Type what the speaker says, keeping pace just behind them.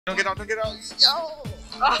Don't get out, don't get out. Yo!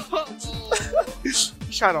 Oh. You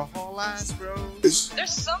shot a whole ass, bro. There's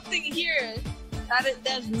something here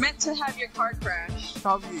that's meant to have your car crash.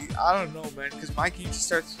 Probably, I don't know, man, because my game just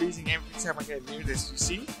starts freezing every time I get near this. You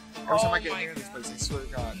see? Every time I get near this place, I swear to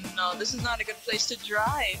God. No, this is not a good place to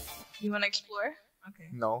drive. You want to explore? Okay.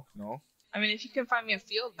 No, no. I mean, if you can find me a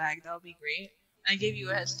field bag, that would be great. I gave you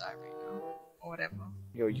a head start right now. Or whatever.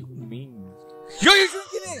 Yo, you mean. Yo, you're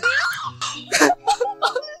drinking it!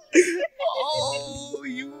 Oh,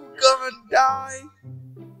 you gonna die.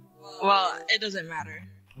 Well, it doesn't matter.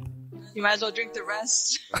 You might as well drink the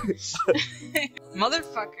rest.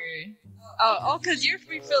 Motherfucker. Oh, cause you're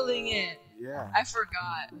refilling it. Yeah. I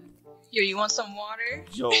forgot. Here, you want some water?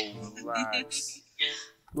 Yo, relax.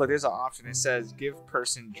 Look, there's an option. It says give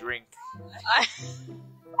person drink.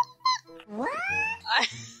 What?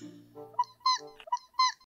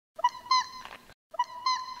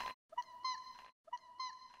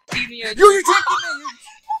 Yo, you're drinking it!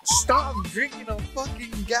 Stop drinking a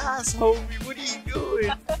fucking gas, homie. What are you doing?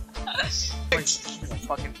 Like, you're gonna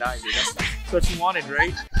fucking die, dude. That's what you wanted,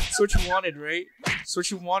 right? That's what you wanted, right? That's what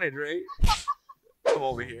you wanted, right? Come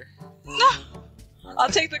over here. I'll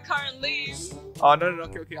take the car and leave. Oh, no,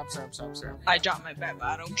 okay, I'm sorry. I dropped my bat, but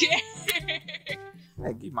I don't care.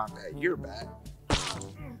 Hey, give my bat. Your bat.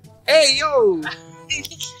 Hey, yo!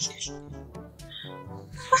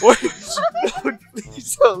 What? No,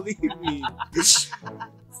 please don't leave me.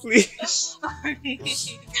 Please.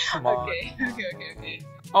 Come on. Okay.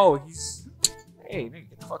 Oh, he's. Hey, nigga,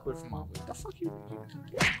 get the fuck away from my way. What the fuck you doing?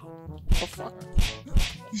 The fuck?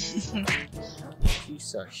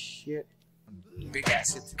 Piece of shit. Big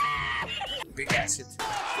ass hit. Big ass hit.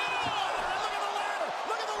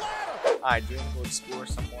 Alright, do you want to go explore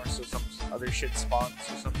some more so some other shit spawns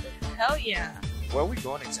or something? Hell yeah. Where are we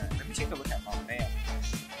going exactly? Let me take a look at my map.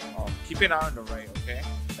 Keep an eye on the right, okay?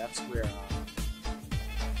 That's where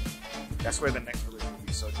the next village will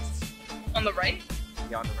be, so just... On the right?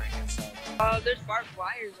 Yeah, on the right hand side. There's barbed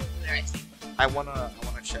wires over there, I think. I wanna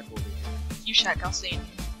check over here. You check, I'll see.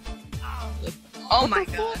 Oh my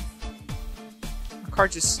god. My car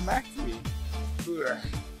just smacked me. Ugh.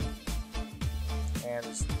 And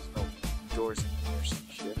there's no doors in here or some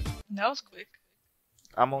shit. That was quick.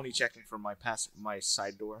 I'm only checking for my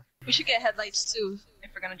side door. We should get headlights too,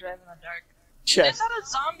 if we're gonna drive in the dark. Check. Is that a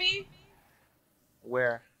zombie?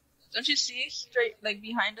 Where? Don't you see straight, like,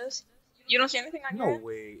 behind us? You don't see anything on No your end?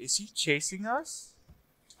 way. Is he chasing us?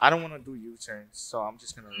 I don't want to do U-turns, so I'm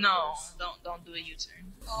just gonna reverse. No, don't do a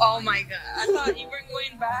U-turn. Oh my god, I thought you weren't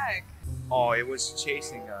going back. Oh, it was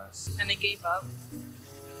chasing us. And it gave up.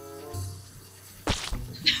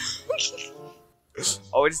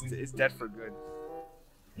 Oh, it's dead for good.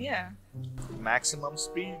 Yeah. Maximum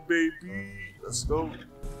speed, baby. Let's go.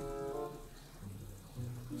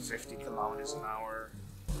 50 kilometers an hour.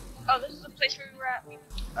 Oh, this is the place where we were at.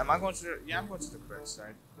 Am I going to the... Yeah, I'm going to the correct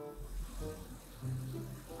side.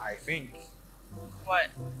 I think. What?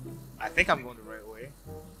 I think I'm going the right way.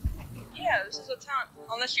 Yeah, this is a town.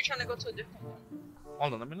 Unless you're trying to go to a different one.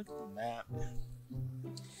 Hold on, let me look at the map.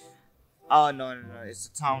 Oh, no. It's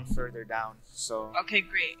a town further down, so... Okay,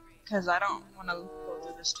 great. Because I don't want to go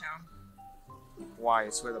through this town. Why?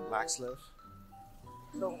 It's where the blacks live?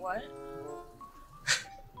 The what?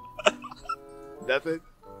 Nothing?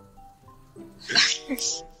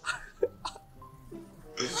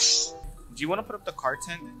 Do you want to put up the car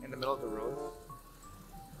tent in the middle of the road?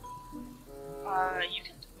 You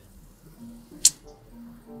can do it.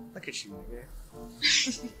 Look at you, nigga.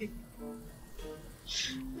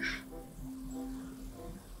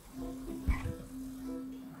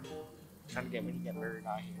 Trying to get me to get buried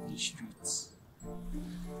out here in these streets.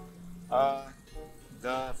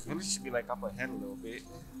 The village should be like up ahead a little bit.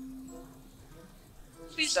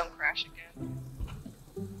 Please don't crash again.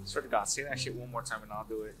 Swear to God, say that shit one more time and I'll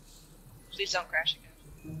do it. Please don't crash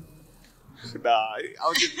again. Nah,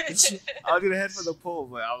 I'll do the head for the pull,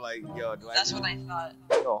 but I'm like, yo, do I? That's what I thought.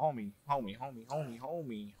 Yo, homie.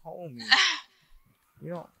 You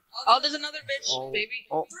know. Oh, there's another bitch, Oh, baby.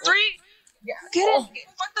 oh, 3. Yeah, get oh. it.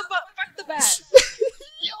 Fuck the bat.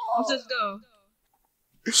 Yo. Let's just go.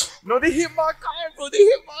 No, they hit my car, bro. They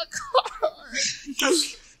hit my car.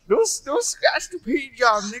 Don't scratch the paint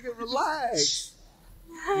job, nigga. Relax.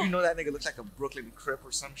 You know that nigga looks like a Brooklyn Crip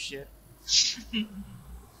or some shit.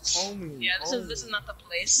 Homie. Yeah, this is not the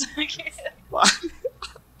place.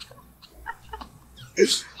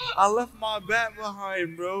 I left my bat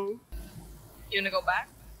behind, bro. You wanna go back?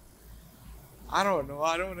 I don't know.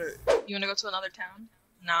 You wanna go to another town?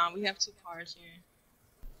 Nah, we have 2 cars here.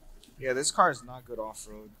 Yeah, this car is not good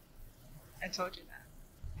off-road. I told you that.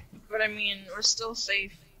 But I mean, we're still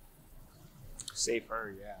safe.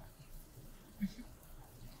 Safer, yeah.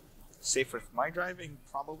 Safer for my driving?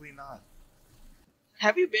 Probably not.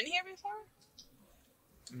 Have you been here before?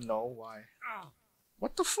 No, why?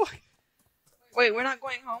 What the fuck? Wait, we're not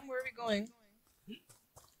going home? Where are we going?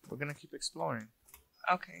 We're gonna keep exploring.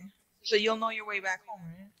 Okay. So you'll know your way back home,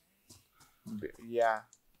 right? Yeah.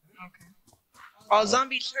 Okay. Oh,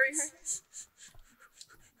 zombie cherry her?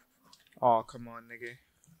 Oh, come on, nigga.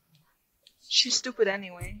 She's stupid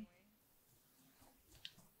anyway.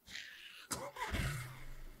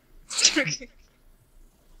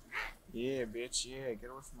 Yeah, bitch, yeah. Get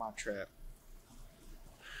away from my trap.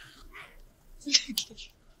 Did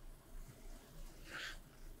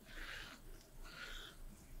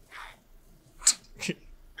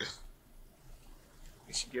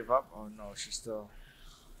she give up? Oh no, she's still.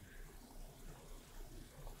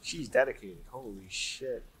 She's dedicated. Holy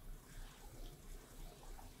shit.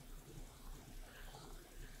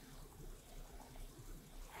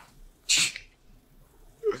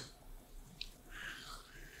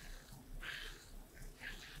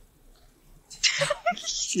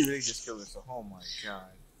 She really just killed us. Oh my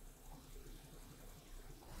god.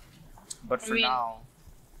 But for now,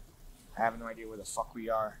 I have no idea where the fuck we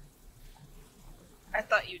are. I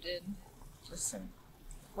thought you did. Listen,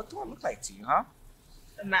 what do I look like to you, huh?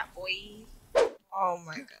 The map boy. Oh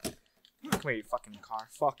my god. Come here, you fucking car.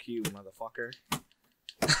 Fuck you, motherfucker.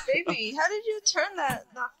 Baby, how did you turn that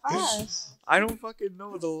fast? I don't fucking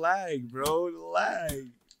know the lag, bro. The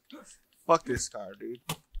lag. Fuck this car, dude.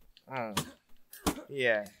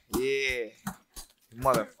 Yeah.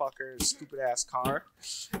 Motherfucker, stupid ass car.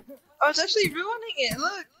 Oh, it's actually ruining it.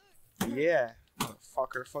 Look. Yeah.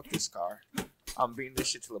 Motherfucker, fuck this car. I'm beating this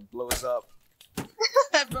shit till it blows up.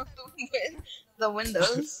 I broke the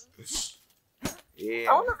windows. Yeah.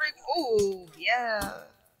 I wanna break. Oh, yeah.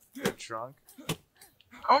 The trunk.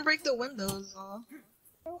 I wanna break the windows. Oh,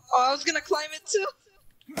 I was gonna climb it too.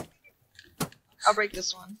 I'll break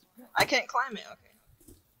this one. I can't climb it. Okay.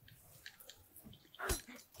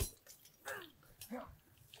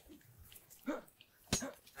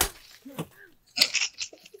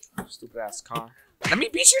 Stupid ass car. Let me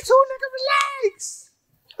beat you too, nigga. Relax.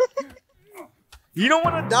 You don't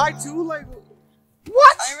want to die too? Like,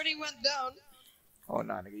 what? I already went down. Oh,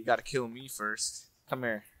 nah, nigga. You gotta kill me first. Come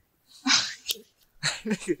here.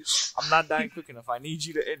 I'm not dying quick enough. I need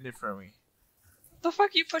you to end it for me. The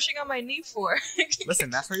fuck are you pushing on my knee for? Listen,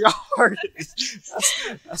 that's where your heart is.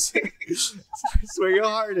 That's where your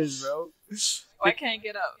heart is, bro. Oh, I can't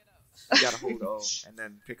get up. You gotta hold O and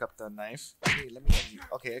then pick up the knife. Hey, let me end you.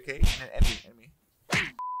 Okay. And then end me.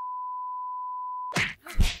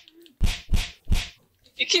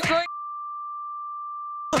 You keep going.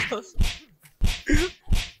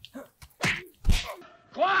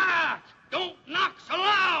 Quiet! Don't knock so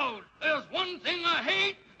loud! There's one thing I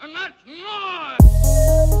hate, and that's